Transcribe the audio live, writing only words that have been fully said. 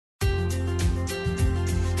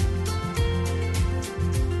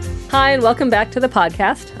Hi, and welcome back to the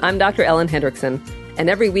podcast. I'm Dr. Ellen Hendrickson, and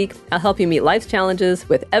every week I'll help you meet life's challenges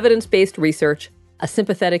with evidence-based research, a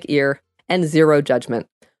sympathetic ear, and zero judgment.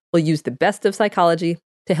 We'll use the best of psychology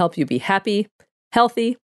to help you be happy,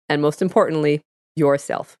 healthy, and most importantly,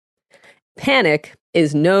 yourself. Panic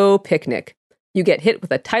is no picnic. You get hit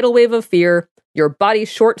with a tidal wave of fear, your body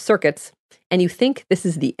short circuits, and you think this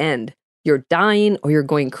is the end. You're dying or you're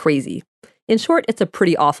going crazy. In short, it's a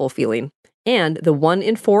pretty awful feeling. And the 1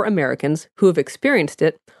 in 4 Americans who have experienced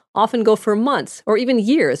it often go for months or even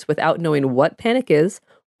years without knowing what panic is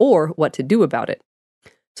or what to do about it.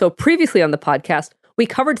 So previously on the podcast, we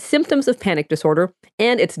covered symptoms of panic disorder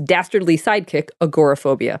and its dastardly sidekick,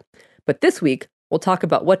 agoraphobia. But this week, we'll talk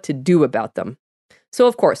about what to do about them. So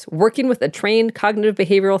of course, working with a trained cognitive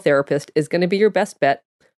behavioral therapist is going to be your best bet,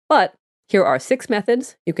 but here are 6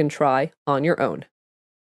 methods you can try on your own.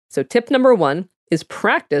 So tip number 1 is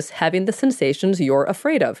practice having the sensations you're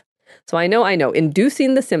afraid of. So I know,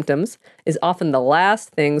 inducing the symptoms is often the last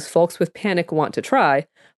things folks with panic want to try,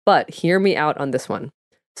 but hear me out on this one.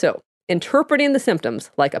 So interpreting the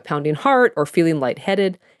symptoms, like a pounding heart or feeling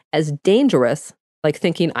lightheaded, as dangerous, like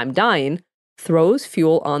thinking I'm dying, throws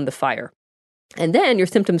fuel on the fire. And then your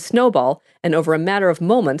symptoms snowball, and over a matter of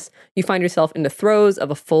moments, you find yourself in the throes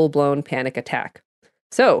of a full-blown panic attack.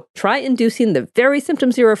 So try inducing the very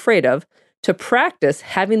symptoms you're afraid of to practice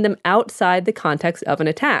having them outside the context of an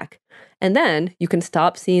attack. And then you can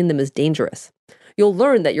stop seeing them as dangerous. You'll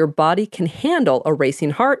learn that your body can handle a racing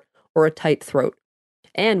heart or a tight throat.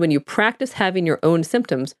 And when you practice having your own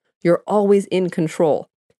symptoms, you're always in control.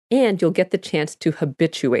 And you'll get the chance to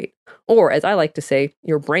habituate. Or, as I like to say,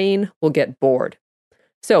 your brain will get bored.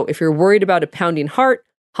 So, if you're worried about a pounding heart,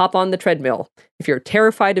 hop on the treadmill. If you're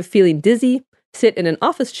terrified of feeling dizzy, sit in an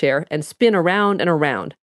office chair and spin around and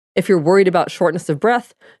around. If you're worried about shortness of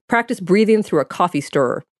breath, practice breathing through a coffee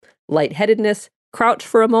stirrer. Lightheadedness, crouch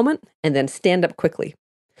for a moment, and then stand up quickly.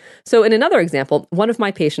 So in another example, one of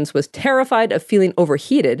my patients was terrified of feeling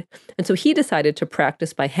overheated, and so he decided to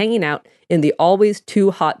practice by hanging out in the always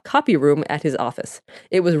too hot copy room at his office.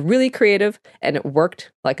 It was really creative, and it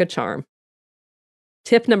worked like a charm.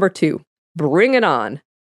 Tip number 2, bring it on.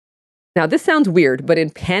 Now this sounds weird, but in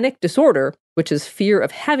panic disorder, which is fear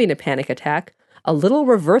of having a panic attack, a little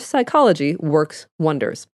reverse psychology works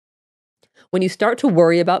wonders. When you start to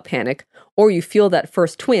worry about panic, or you feel that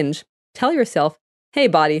first twinge, tell yourself, hey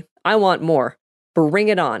body, I want more. Bring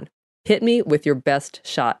it on. Hit me with your best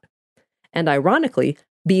shot. And ironically,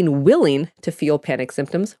 being willing to feel panic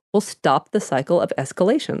symptoms will stop the cycle of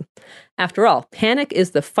escalation. After all, panic is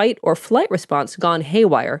the fight or flight response gone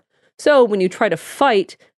haywire. So when you try to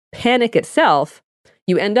fight panic itself,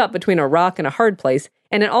 you end up between a rock and a hard place,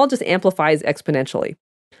 and it all just amplifies exponentially.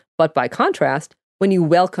 But by contrast, when you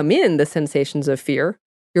welcome in the sensations of fear,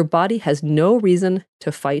 your body has no reason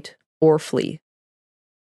to fight or flee.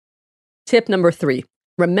 Tip number 3,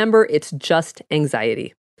 remember it's just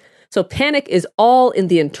anxiety. So panic is all in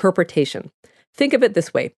the interpretation. Think of it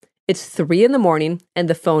this way. It's 3 a.m. and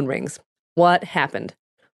the phone rings. What happened?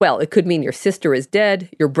 Well, it could mean your sister is dead,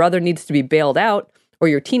 your brother needs to be bailed out, or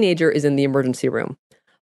your teenager is in the emergency room.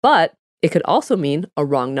 But it could also mean a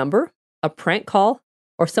wrong number, a prank call,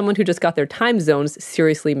 or someone who just got their time zones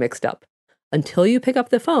seriously mixed up. Until you pick up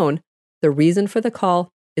the phone, the reason for the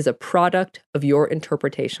call is a product of your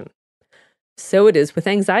interpretation. So it is with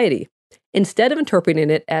anxiety. Instead of interpreting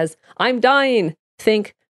it as, I'm dying,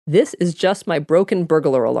 think, this is just my broken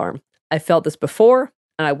burglar alarm. I felt this before,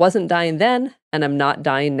 and I wasn't dying then, and I'm not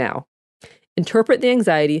dying now. Interpret the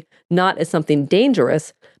anxiety not as something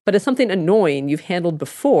dangerous, but as something annoying you've handled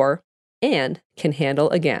before and can handle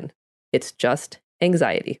again. It's just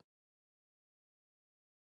anxiety.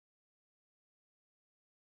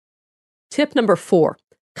 Tip number 4,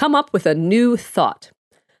 come up with a new thought.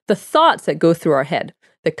 The thoughts that go through our head,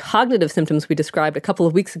 the cognitive symptoms we described a couple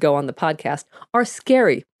of weeks ago on the podcast, are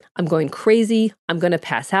scary. I'm going crazy. I'm going to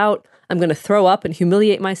pass out. I'm going to throw up and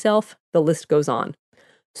humiliate myself. The list goes on.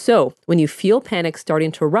 So when you feel panic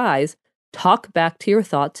starting to rise, talk back to your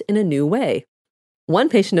thoughts in a new way. One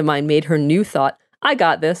patient of mine made her new thought, I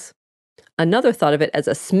got this. Another thought of it as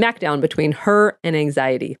a smackdown between her and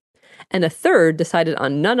anxiety. And a third decided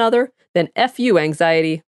on none other than F you,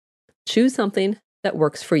 anxiety. Choose something that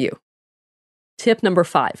works for you. Tip number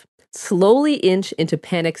 5, slowly inch into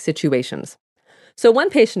panic situations. So one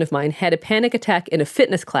patient of mine had a panic attack in a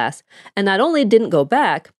fitness class and not only didn't go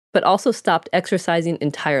back, but also stopped exercising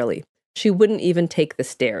entirely. She wouldn't even take the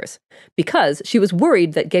stairs because she was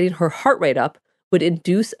worried that getting her heart rate up would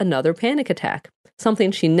induce another panic attack,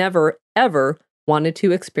 something she never, ever wanted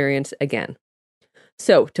to experience again.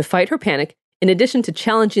 So to fight her panic, In addition to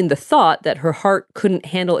challenging the thought that her heart couldn't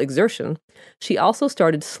handle exertion, she also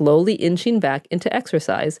started slowly inching back into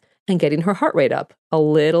exercise and getting her heart rate up, a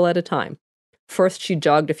little at a time. First, she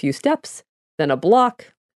jogged a few steps, then a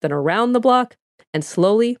block, then around the block, and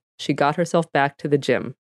slowly she got herself back to the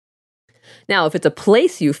gym. Now, if it's a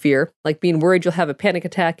place you fear, like being worried you'll have a panic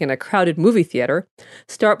attack in a crowded movie theater,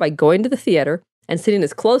 start by going to the theater and sitting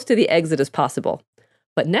as close to the exit as possible.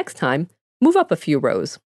 But next time, move up a few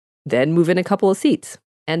rows, then move in a couple of seats,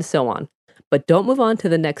 and so on. But don't move on to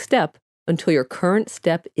the next step until your current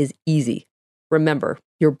step is easy. Remember,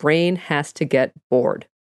 your brain has to get bored.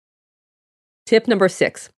 Tip number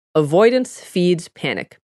 6, avoidance feeds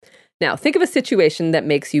panic. Now, think of a situation that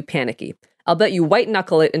makes you panicky. I'll bet you white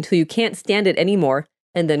knuckle it until you can't stand it anymore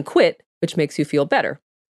and then quit, which makes you feel better.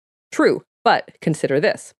 True, but consider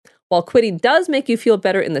this. While quitting does make you feel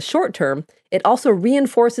better in the short term, it also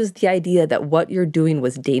reinforces the idea that what you're doing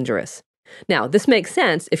was dangerous. Now, this makes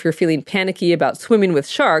sense if you're feeling panicky about swimming with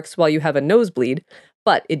sharks while you have a nosebleed,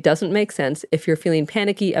 but it doesn't make sense if you're feeling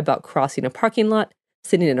panicky about crossing a parking lot,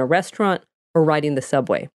 sitting in a restaurant, or riding the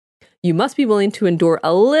subway. You must be willing to endure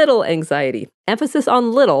a little anxiety, emphasis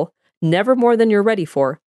on little, never more than you're ready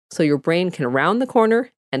for, so your brain can round the corner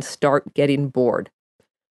and start getting bored.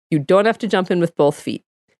 You don't have to jump in with both feet.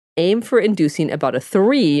 Aim for inducing about a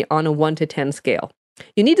 3 on a 1 to 10 scale.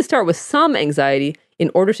 You need to start with some anxiety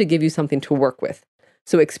in order to give you something to work with.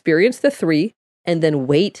 So experience the 3 and then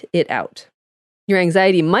wait it out. Your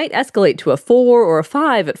anxiety might escalate to a 4 or a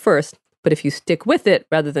 5 at first, but if you stick with it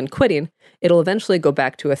rather than quitting, it'll eventually go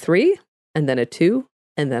back to a 3, and then a 2,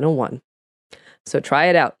 and then a 1. So try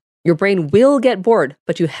it out. Your brain will get bored,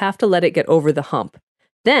 but you have to let it get over the hump.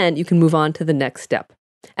 Then you can move on to the next step.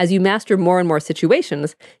 As you master more and more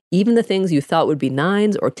situations, even the things you thought would be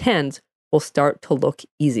 9s or 10s will start to look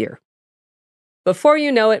easier. Before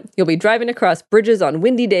you know it, you'll be driving across bridges on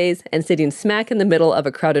windy days and sitting smack in the middle of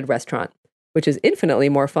a crowded restaurant, which is infinitely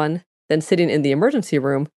more fun than sitting in the emergency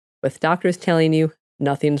room with doctors telling you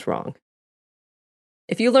nothing's wrong.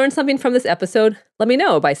 If you learned something from this episode, let me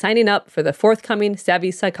know by signing up for the forthcoming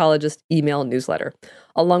Savvy Psychologist email newsletter.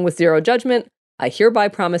 Along with Zero Judgment, I hereby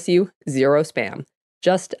promise you zero spam,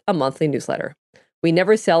 just a monthly newsletter. We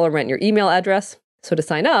never sell or rent your email address, so to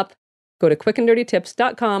sign up, go to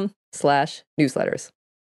quickanddirtytips.com/newsletters.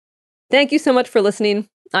 Thank you so much for listening.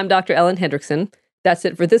 I'm Dr. Ellen Hendrickson. That's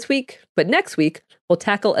it for this week, but next week, we'll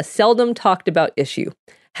tackle a seldom talked about issue,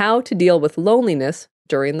 how to deal with loneliness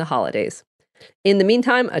during the holidays. In the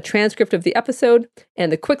meantime, a transcript of the episode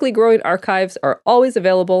and the quickly growing archives are always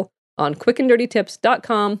available on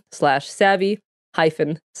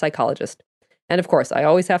quickanddirtytips.com/savvy-psychologist. And of course, I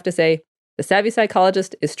always have to say, the Savvy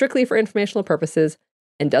Psychologist is strictly for informational purposes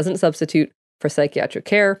and doesn't substitute for psychiatric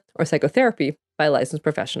care or psychotherapy by a licensed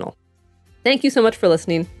professional. Thank you so much for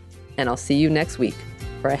listening, and I'll see you next week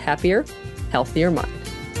for a happier, healthier mind.